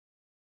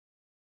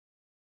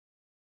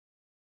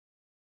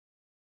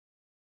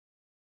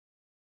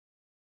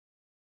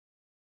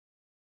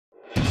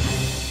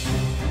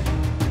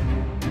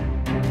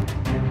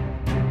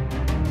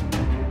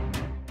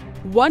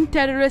One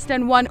terrorist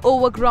and one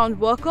overground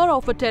worker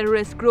of a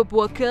terrorist group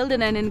were killed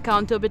in an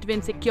encounter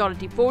between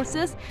security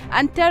forces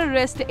and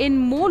terrorists in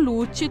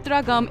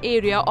Molu-Chitragam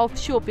area of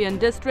Shopian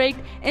district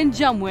in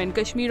Jammu and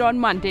Kashmir on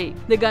Monday.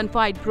 The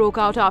gunfight broke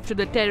out after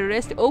the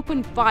terrorists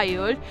opened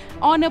fire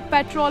on a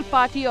patrol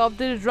party of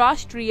the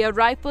Rashtriya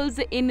Rifles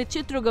in the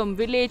Chitragam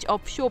village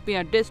of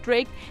Shopian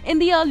district in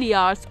the early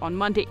hours on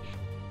Monday.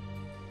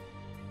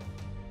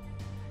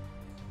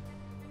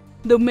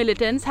 The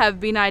militants have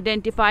been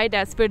identified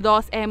as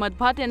Firdaus Ahmed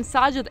Bhatt and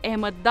Sajid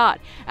Ahmed Dar,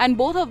 and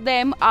both of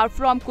them are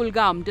from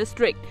Kulgam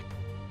district.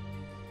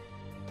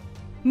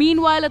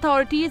 Meanwhile,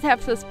 authorities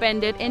have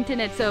suspended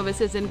internet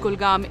services in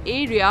Kulgam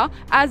area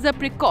as a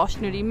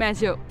precautionary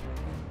measure.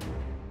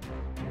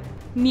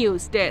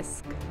 News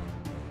Desk.